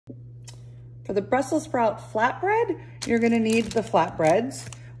For the Brussels sprout flatbread, you're gonna need the flatbreads.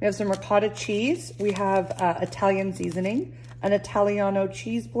 We have some ricotta cheese. We have Italian seasoning, an Italiano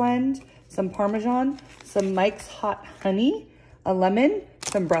cheese blend, some Parmesan, some Mike's Hot Honey, a lemon,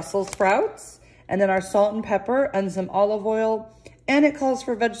 some Brussels sprouts, and then our salt and pepper and some olive oil. And it calls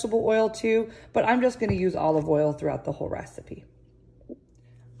for vegetable oil too, but I'm just gonna use olive oil throughout the whole recipe.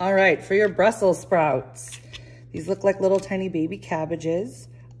 All right, for your Brussels sprouts, these look like little tiny baby cabbages.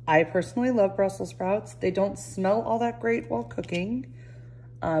 I personally love Brussels sprouts. They don't smell all that great while cooking,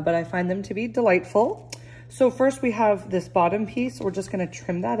 but I find them to be delightful. So first we have this bottom piece. We're just gonna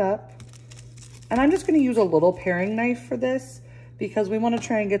trim that up. And I'm just gonna use a little paring knife for this because we wanna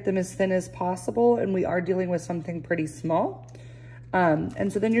try and get them as thin as possible, and we are dealing with something pretty small.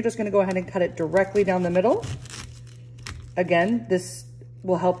 And so then you're just gonna go ahead and cut it directly down the middle. Again, this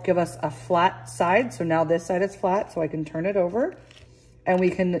will help give us a flat side. So now this side is flat, so I can turn it over and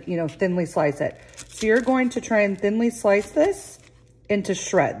we can, you know, thinly slice it. So you're going to try and thinly slice this into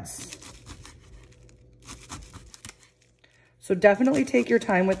shreds. So definitely take your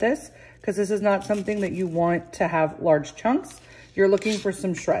time with this because this is not something that you want to have large chunks. You're looking for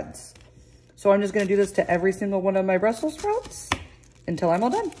some shreds. So I'm just gonna do this to every single one of my Brussels sprouts until I'm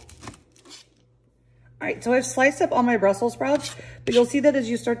all done. All right, so I've sliced up all my Brussels sprouts, but you'll see that as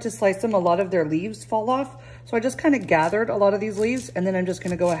you start to slice them, a lot of their leaves fall off. So I just kind of gathered a lot of these leaves and then I'm just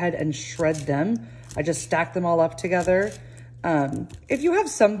gonna go ahead and shred them. I just stacked them all up together. If you have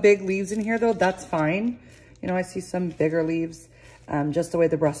some big leaves in here though, that's fine. You know, I see some bigger leaves, just the way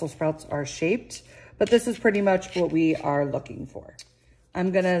the Brussels sprouts are shaped, but this is pretty much what we are looking for.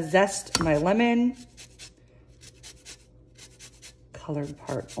 I'm gonna zest my lemon, colored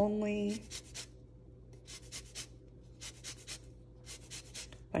part only.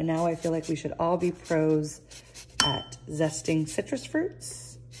 By now, I feel like we should all be pros at zesting citrus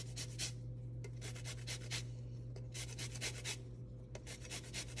fruits.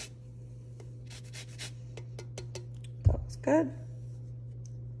 That looks good.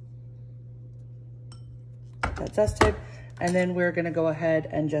 That's zested. And then we're gonna go ahead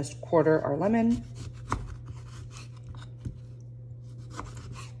and just quarter our lemon.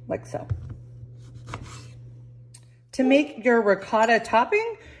 Like so. To make your ricotta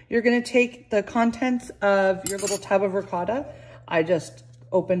topping, you're gonna take the contents of your little tub of ricotta. I just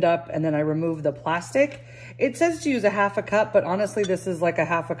opened up and then I removed the plastic. It says to use a half a cup, but honestly, this is like a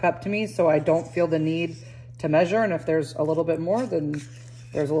half a cup to me, so I don't feel the need to measure. And if there's a little bit more, then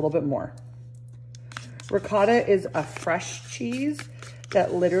there's a little bit more. Ricotta is a fresh cheese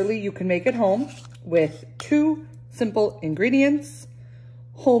that literally you can make at home with 2 simple ingredients: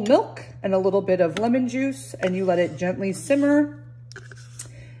 whole milk and a little bit of lemon juice, and you let it gently simmer.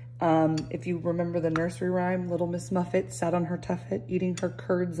 If you remember the nursery rhyme, Little Miss Muffet sat on her tuffet eating her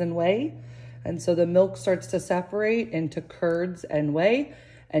curds and whey. And so the milk starts to separate into curds and whey,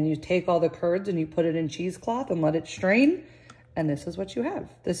 and you take all the curds and you put it in cheesecloth and let it strain. And this is what you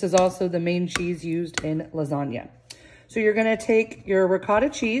have. This is also the main cheese used in lasagna. So you're gonna take your ricotta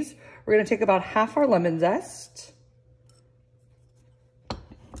cheese. We're gonna take about half our lemon zest.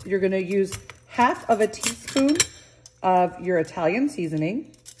 You're gonna use half of a teaspoon of your Italian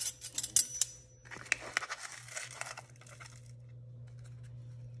seasoning.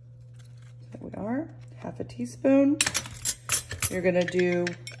 There we are, half a teaspoon. You're gonna do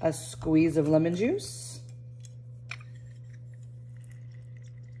a squeeze of lemon juice.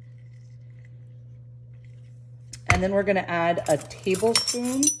 And then we're gonna add a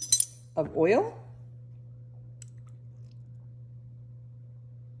tablespoon of oil.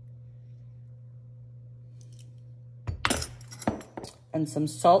 And some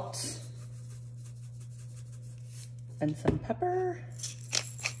salt and some pepper.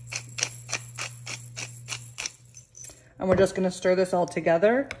 And we're just gonna stir this all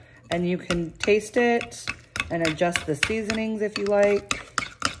together, and you can taste it and adjust the seasonings if you like.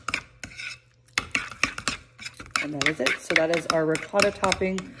 And that is it. So that is our ricotta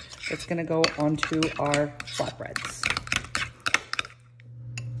topping. It's gonna go onto our flatbreads.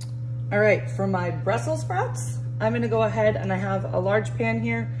 All right, for my Brussels sprouts, I'm gonna go ahead and I have a large pan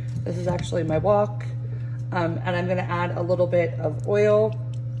here. This is actually my wok. And I'm gonna add a little bit of oil.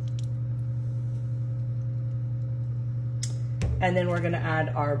 And then we're gonna add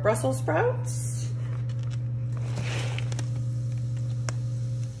our Brussels sprouts.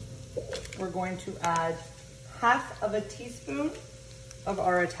 We're going to add half of a teaspoon of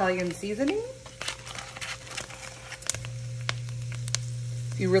our Italian seasoning.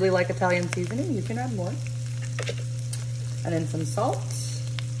 If you really like Italian seasoning, you can add more. And then some salt.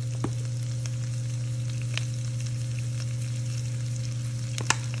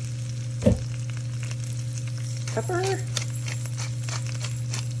 pepper.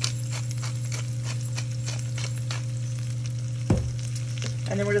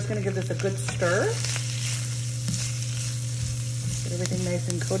 And then we're just gonna give this a good stir. Get everything nice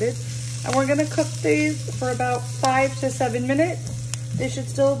and coated. And we're gonna cook these for about 5 to 7 minutes. They should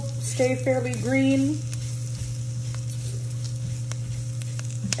still stay fairly green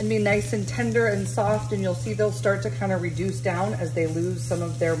and be nice and tender and soft, and you'll see they'll start to kind of reduce down as they lose some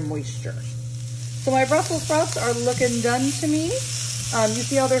of their moisture. So my Brussels sprouts are looking done to me. You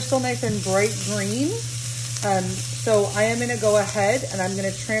see how they're still nice and bright green. So I am gonna go ahead and I'm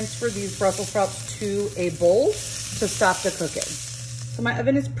gonna transfer these Brussels sprouts to a bowl to stop the cooking. So my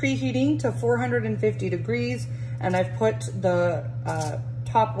oven is preheating to 450 degrees, and I've put the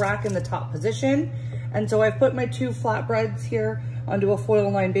top rack in the top position. And so I've put my 2 flatbreads here onto a foil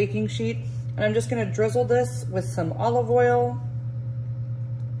lined baking sheet, and I'm just gonna drizzle this with some olive oil.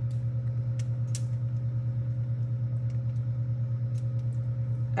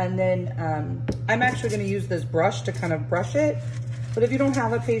 And then I'm actually gonna use this brush to kind of brush it, but if you don't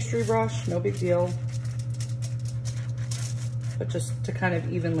have a pastry brush, no big deal. But just to kind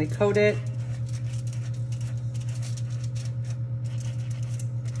of evenly coat it.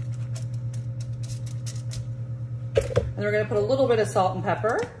 And we're gonna put a little bit of salt and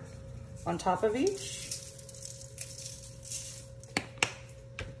pepper on top of each.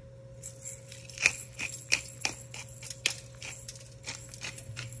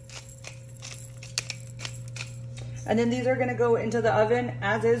 And then these are gonna go into the oven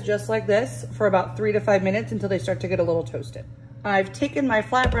as is, just like this, for about 3 to 5 minutes until they start to get a little toasted. I've taken my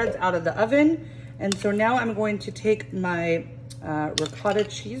flatbreads out of the oven, and so now I'm going to take my ricotta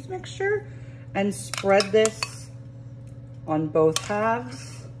cheese mixture and spread this on both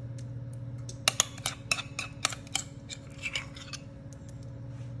halves.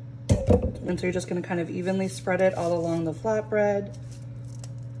 And so you're just gonna kind of evenly spread it all along the flatbread.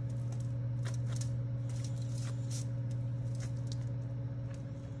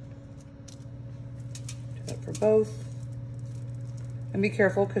 Do that for both. And be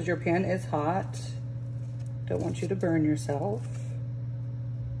careful because your pan is hot. Don't want you to burn yourself.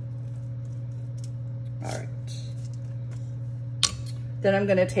 All right. Then I'm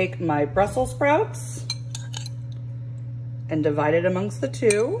gonna take my Brussels sprouts and divide it amongst the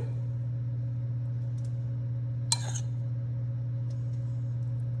 2.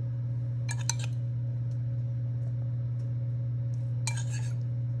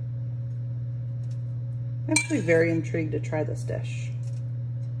 I'm actually very intrigued to try this dish.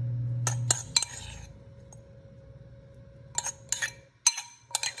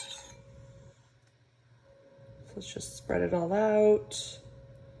 Let's just spread it all out.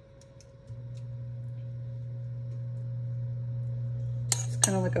 It's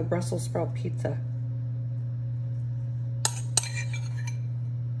kind of like a Brussels sprout pizza.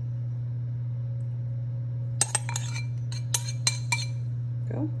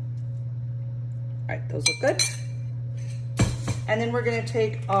 Go. All right, those look good. And then we're gonna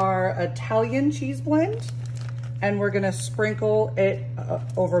take our Italian cheese blend and we're gonna sprinkle it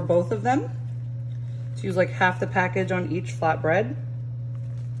over both of them. Use like half the package on each flatbread.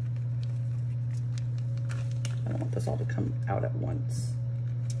 I don't want this all to come out at once.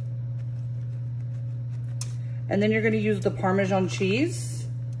 And then you're gonna use the Parmesan cheese,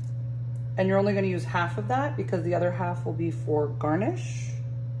 and you're only gonna use half of that because the other half will be for garnish.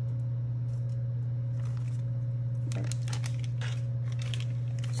 Okay.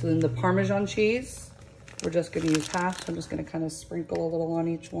 So then the Parmesan cheese, we're just gonna use half. So I'm just gonna kind of sprinkle a little on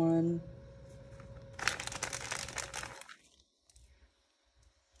each one.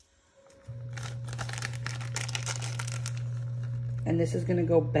 And this is gonna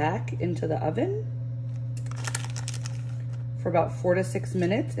go back into the oven for about 4 to 6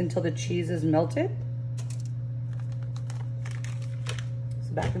 minutes until the cheese is melted.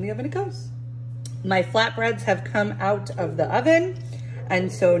 So back in the oven it goes. My flatbreads have come out of the oven.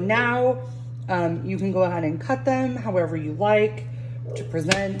 And so now you can go ahead and cut them however you like to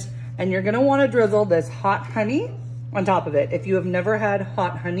present. And you're gonna wanna drizzle this hot honey on top of it. If you have never had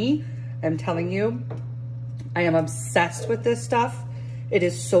hot honey, I'm telling you, I am obsessed with this stuff. It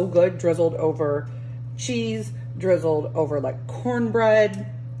is so good, drizzled over cheese, drizzled over like cornbread.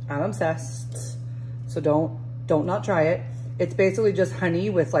 I'm obsessed. So don't not try it. It's basically just honey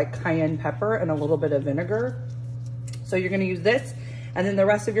with like cayenne pepper and a little bit of vinegar. So you're gonna use this and then the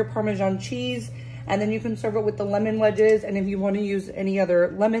rest of your Parmesan cheese, and then you can serve it with the lemon wedges. And if you wanna use any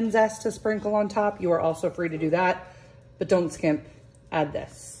other lemon zest to sprinkle on top, you are also free to do that, but don't skimp, add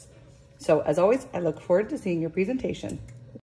this. So as always, I look forward to seeing your presentation.